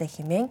байдалтай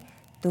хэмээн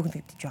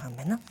дүгнэгдэж байгаа юм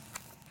байна.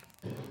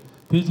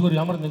 Би зүгээр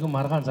ямар нэгэн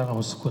маргаан цагаан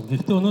хүсэхгүй.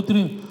 Гэхдээ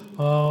өнөөдрийн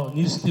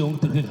нийслэлийн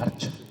өнгө төрхийг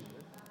харж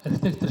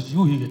архитектор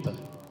юу хийгээд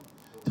байгаа.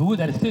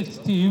 Тэгвэл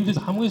архитектийн эвлэл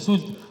хамгийн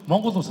сүүлд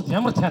Монгол улсад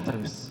ямар театр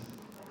байсан?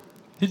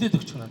 Хэлээд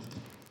өгч надад.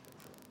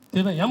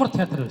 Тийм ээ, ямар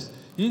театр байсан?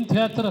 Энэ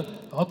театр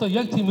одоо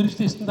яг тийм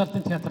мэргэжлийн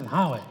стандартын театр нь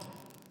хаа вэ?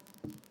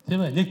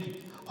 Тийм ээ, нэг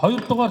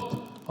хоёрдугаарт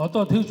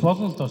одоо тэгж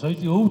болно л доо.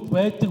 Соёлын өвд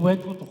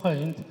байдгүй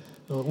тухай энд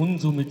үнэн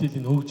зөв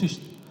мэдээлэл өгж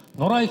шít.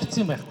 Нураа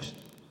ихсэн байхгүй шít.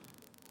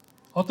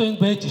 Одоо энэ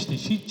байж шít.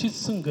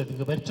 Шийдчихсэн гэдэг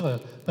ингээ барьж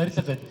байгаа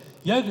барилга гэдэг.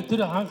 Яг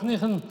тэр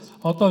анхных нь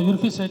одоо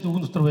ерөнхий сайдын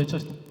үгэн дотор байж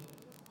байгаа шít.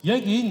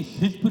 Яг энэ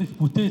хэлбэр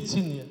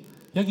бүтээцийн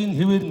яг энэ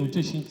хэвээр нь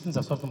үжээ шинжилэн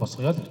засварлан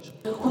босгоё л гэж.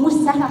 Хүмүүс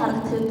сайхан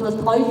харагдахын тулд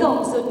гоёлоо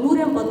өмсөд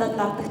нүрэн будаад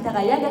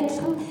гардагтайгаа яг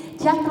адилхан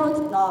театрууд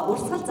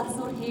урсгал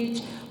засвар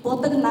хийж,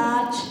 будаг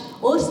нааж,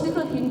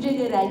 өөрсдийнхөө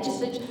хэмжээгээр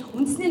ажиллаж,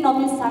 үндэсний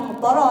номын сан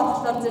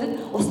бороо орхлоор зэрэг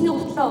усны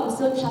гутлаа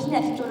өмсөд, шалны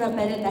архивчаараа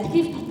бариад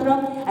архив дотроо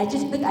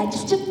ажилладаг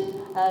ажилчид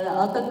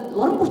одоо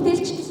уран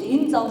бүтээлчд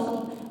энэ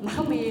зовлон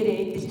махан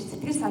биеэрээ эдэлж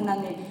сэтгэл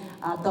санааны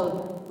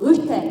одоо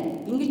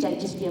уйтай ингэж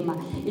ажилт юм а.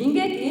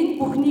 Ингээд энэ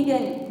бүхнийг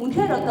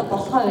үнэхээр одоо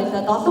болохоо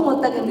байлаа. Олон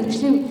удаагийн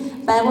мэргэжлийн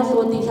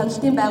байгууллагуудын,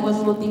 хяналтын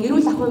байгууллагуудын,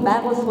 эрүүл ахуйн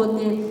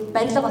байгууллагуудын,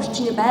 барилга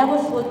орчны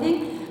байгууллагуудын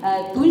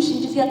дүн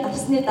шинжилгээ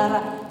гарсны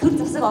дараа төр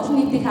засаг олон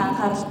нийтийн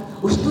анхаарал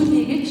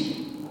өртүүлье гэж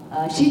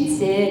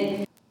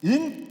шийдсэн.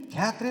 Энэ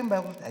театрын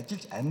байгууллагад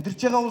ажиллаж амьдарч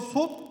байгаа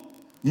улсууд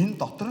энэ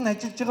дотор нь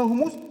ажиллаж байгаа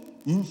хүмүүс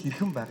энэ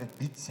хэрхэн байгааг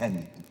бид сайн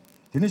мэднэ.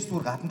 Тэрнээс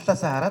зүгээр гадна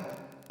талаасаа хараад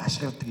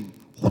гашгирдаг юм,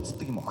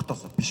 хуцдаг юм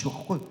огтоос биш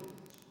байхгүй.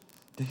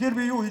 Тэгэхээр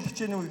би юу хэлэх гэж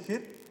байна вэ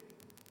гэхээр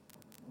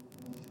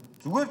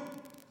зүгээр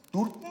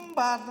дөрвөн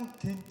баалан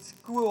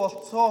тэнцэхгүй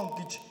болцсон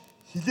гэж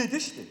хэлээд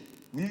нь шүү дээ.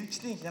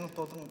 Мэргэжлийн хяналт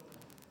болон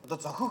одоо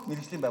зохих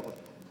мэргэжлийн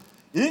байгууллага.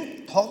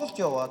 Энд тоглолт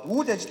яваад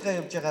үйл ажиллагаа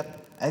явж байгаад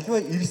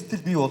аливаа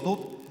эрсдэл бий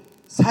болоод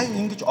сая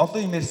ингэж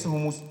олон юм ярьсан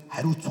хүмүүс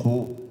хариуцах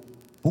уу?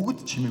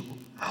 Бүгд чимээгүй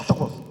алга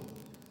болно.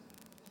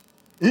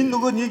 Энэ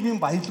нөгөө нийгмийн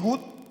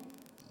баялагууд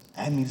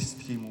ам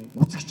эрсдэх юм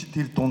уу? Үзэгчд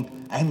тэр дунд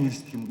ам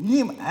эрсдэх юм.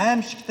 Ийм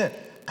аимшигтай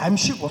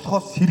гамшиг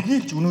болохоос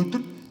сэргийлж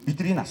өнөөдөр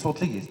бид энэ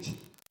асуудлыг ярьж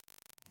байна.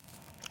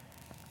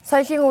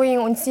 Соёлын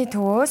үеийн үндэсний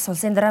төвөөс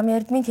улсын драмын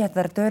эрдмийн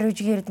театр, дөрвөн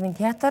үжгийн эрдмийн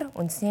театр,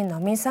 үндэсний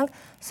номын санг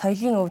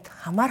соёлын өвд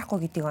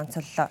хамаарахгүй гэдгийг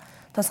онцоллоо.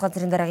 Тус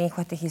газрын дараагийн их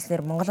хотын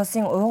хэлснээр Монгол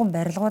улсын ууган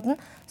барилгууд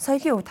нь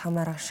соёлын өвд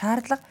хамаарах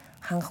шаардлага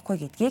хангахгүй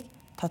гэдгийг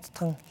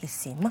тодтон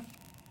хэлсэн юм.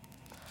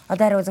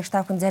 Одоо харин үзэгч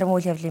та бүхэн зарим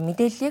үйл явдлын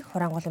мэдээллийг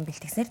хураангуулан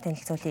бэлтгэснээр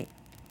танилцуулъя.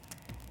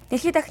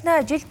 Дэлхийд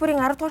дахна жил бүрийн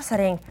 10 дугаар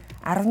сарын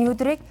 10-ны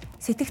өдрийг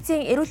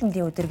сэтгцийн эрүүл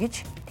мэндийн өдөр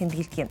гэж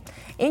тэмдэглэдэг юм.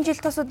 Энэ жил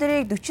тус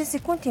өдрийг 40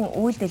 секундын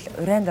үйлдэл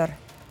урайнд ор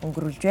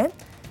өнгөрүүлж байна.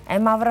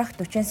 Ам аврах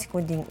 40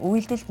 секундын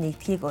үйлдэлд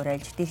нэгдхийг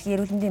уриалж Дэлхийн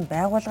эрүүл мэндийн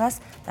байгууллагаас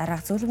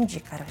дараах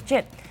зөвлөмжийг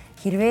гаргажээ.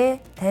 Хэрвээ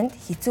танд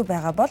хэцүү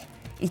байгаа бол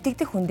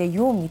итгэдэх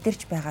хүндээ юу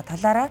мэдэрч байгаа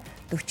талаараа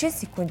 40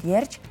 секунд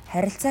ярьж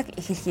харилцааг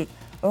эхлэхийг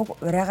уг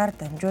урайгаар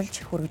дамжуулж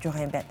хүргэж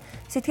байгаа юм байна.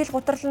 Сэтгэл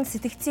гутрал нь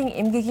сэтгцийн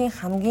эмгэгийн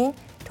хамгийн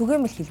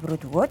түгээмэл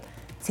хэлбэрүүд өгөөд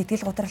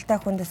сэтгэл гутралтай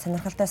хүнд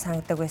сонирхолтой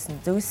санагдаг байсан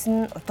зүйлс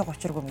нь утга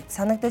учиргүй мэт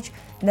санагдаж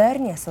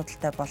нойрны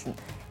асуудалтай болно.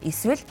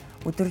 Эсвэл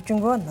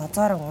өдөржингөө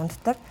нозоорон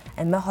унддаг,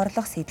 амиа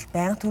хорлох сэтэл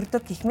байнга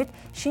төрдөг гэх мэт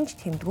шинж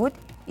тэмдгүүд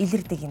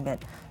илэрдэг юм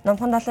байна.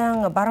 Номхон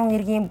далайн баруун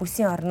эргийн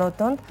бүсийн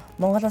орнуудад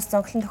Монголоос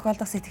зонхлон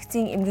тохиолдох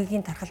сэтгцийн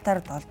эмгэгийн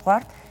тархалтаар 7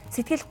 дугаарт,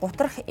 сэтгэл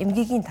гутрах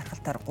эмгэгийн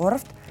тархалтаар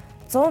 3-т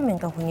 100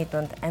 мянган хүний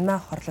дунд амиа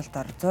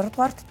хорлолтоор 6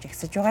 дугаарт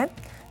жигсэж байгаа юм.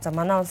 За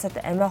манай улсад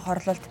амиа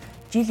хорлолт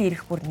жил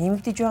ирэх бүр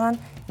нэмэгдэж байгаа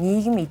нь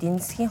нийгэм эдийн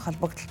засгийн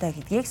холбогдолтой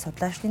гэдгийг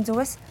судлаачдын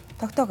зүгээс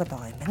тогтоогод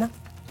байгаа юм байна.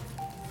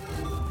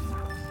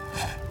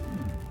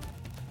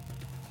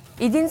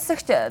 Эдийн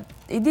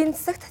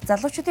засагт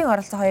залуучуудын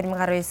оролцоо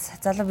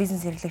 2019 залуу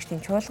бизнес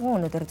эрхлэгчдийн чуулган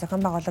өнөөдөр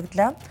зохион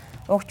байгуулагдлаа.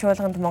 Уг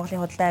чуулганд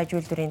Монголын худалдаа аж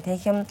үйлдвэрийн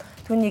танхим,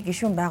 түүний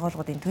гишүүн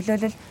байгууллагуудын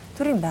төлөөлөл,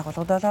 төрийн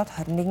байгууллагууд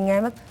 21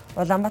 аймаг,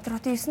 Улаанбаатар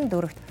хотын 9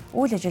 дүүрэгт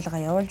үйл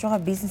ажиллагаа явуулж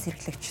байгаа бизнес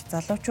эрхлэгч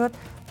залуучууд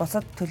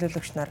бусад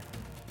төлөөлөгч нар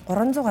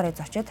 300 гаруй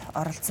зочид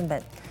оролцсон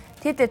байна.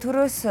 Тэд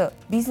төрөөс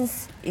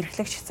бизнес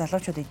эрхлэгч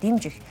залуучуудыг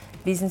дэмжих,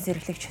 бизнес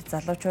эрхлэгч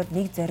залуучууд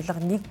нэг зорилго,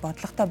 нэг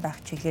бодлоготой байх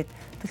чиглэлд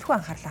төлхөө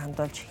анхаарлаа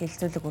хандуулж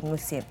хэлэлцүүлэг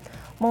өрнүүлсэн юм.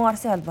 Мөн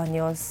Оросын холбооны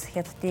улс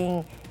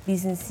хятадын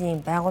бизнесийн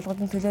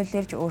байгууллагын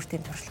төлөөлөлж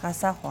өөрсдийн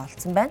туршлагаасаа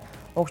хуваалцсан байна.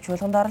 Уг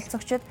чуулганд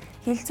оролцогчид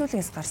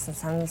хэлэлцүүлэгээс гарсан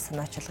санал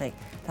санаачилгыг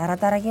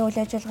дараагийн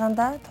үйл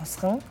ажиллагаанд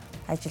тусган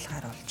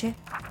ажиллагаар олжээ.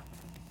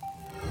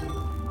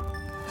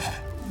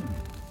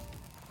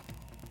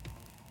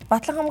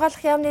 Батлан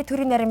хамгаалах яамны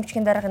төрийн нарийн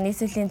бичгийн дарга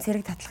нийслэлийн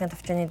цэрэг татлахын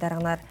төвчөөний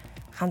дарганаар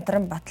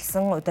хамтран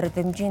баталсан удирдах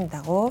дэмжийн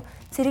дагуу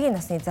цэргийн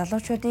насны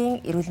залуучуудын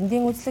эрүүл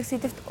мэндийн үзлэг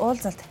сэдвт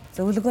уулзалт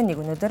зөвлөгөөнийг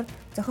өнөөдөр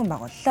зохион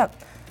байгууллаа.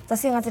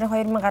 Засгийн газрын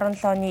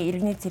 2017 оны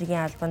иргэний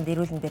цэргийн албанд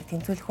эрүүл мэндээр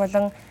тэмцүүлэх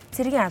болон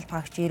цэргийн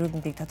албаагчийн эрүүл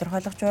мэндийг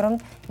тодорхойлох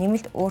журамд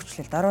нэмэлт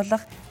өөрчлөлт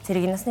оруулах,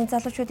 цэргийн насны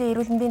залуучуудын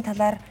эрүүл мэндийн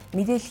талаар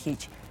мэдээлэл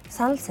хийж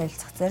санал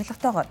солилцох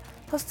зорилготойгоор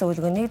тус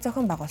зөвлөгөөнийг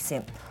зохион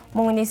байгуулсан юм.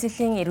 Мөн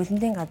нийслэлийн эрүүл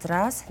мэндийн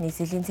газраас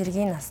нийслэлийн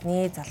цэргийн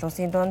насны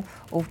залуусын дунд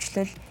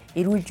өвчлөл,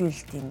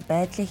 эрүүлжүүлэлтийн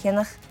байдлыг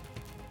хянах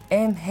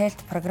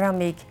M-Health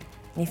программыг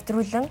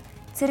нэвтрүүлэн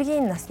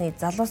цэргийн насны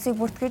залуусыг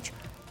бүртгэж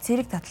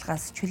цэрэг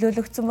татлагаас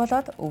чөлөөлөгдсөн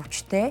болоод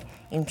өвчтөе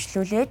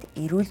эмчлүүлээд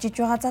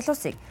эрүүлжиж байгаа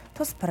залуусыг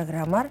тус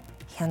программаар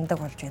хяндаг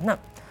болж байна.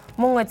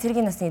 Мөн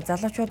цэргийн насны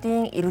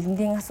залуучуудын эрүүл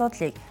мэндийн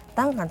асуудлыг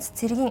дан ганц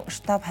цэргийн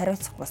штаб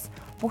хариуцах бус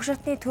бүх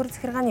шатны төр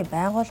захиргааны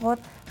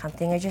байгууллагууд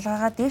хамтын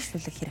ажиллагаагаа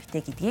дээшлүүлэх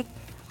хэрэгтэй гэдгийг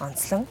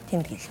онцлон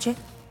тэмдэглэжээ.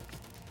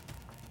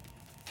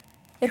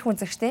 Эрх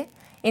үзэгчтэй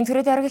энэ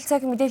түрээд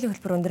харилцааг мэдээллийн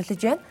хөлбөр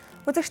өндөрлөж байна.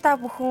 Үзэгч та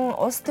бүхэн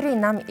улс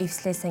төрийн нам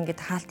эвслээс ангид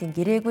хаалтын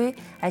гэрээгүй,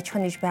 аж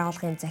ахуйн нэгж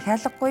байгууллагын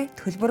захиалгагүй,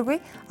 төлбөргүй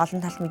олон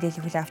талт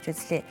мэдээлэл хүлээн авч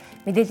үзлээ.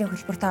 Мэдээллийн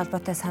хөлбөртэй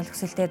холбоотой санал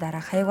хүсэлтээ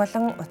дараа хаяг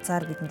болон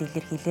утсаар бидэнд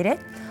илэрхийлээрэй.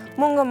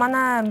 Мөн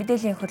манай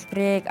мэдээллийн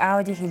хөлбөрийг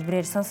аудио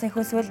хэлбэрээр сонсох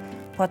хүсвэл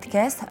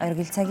подкаст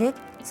оргил цагийг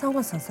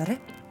сонгон сонсоорой.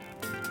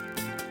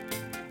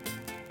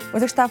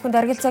 Үзэгч та бүхэнд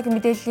оргил цаг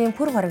мэдээллийн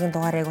пүр гарагийн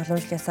дугаарыг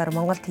уламжлалсаар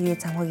Монгол ТV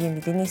цамхагийн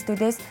мэдээний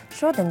студиэс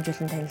шууд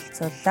дамжуулан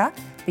танилцууллаа.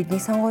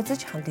 Бидний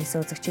сонгоозож хамт исэн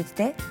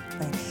үзэгчидтэй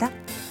баярлалаа.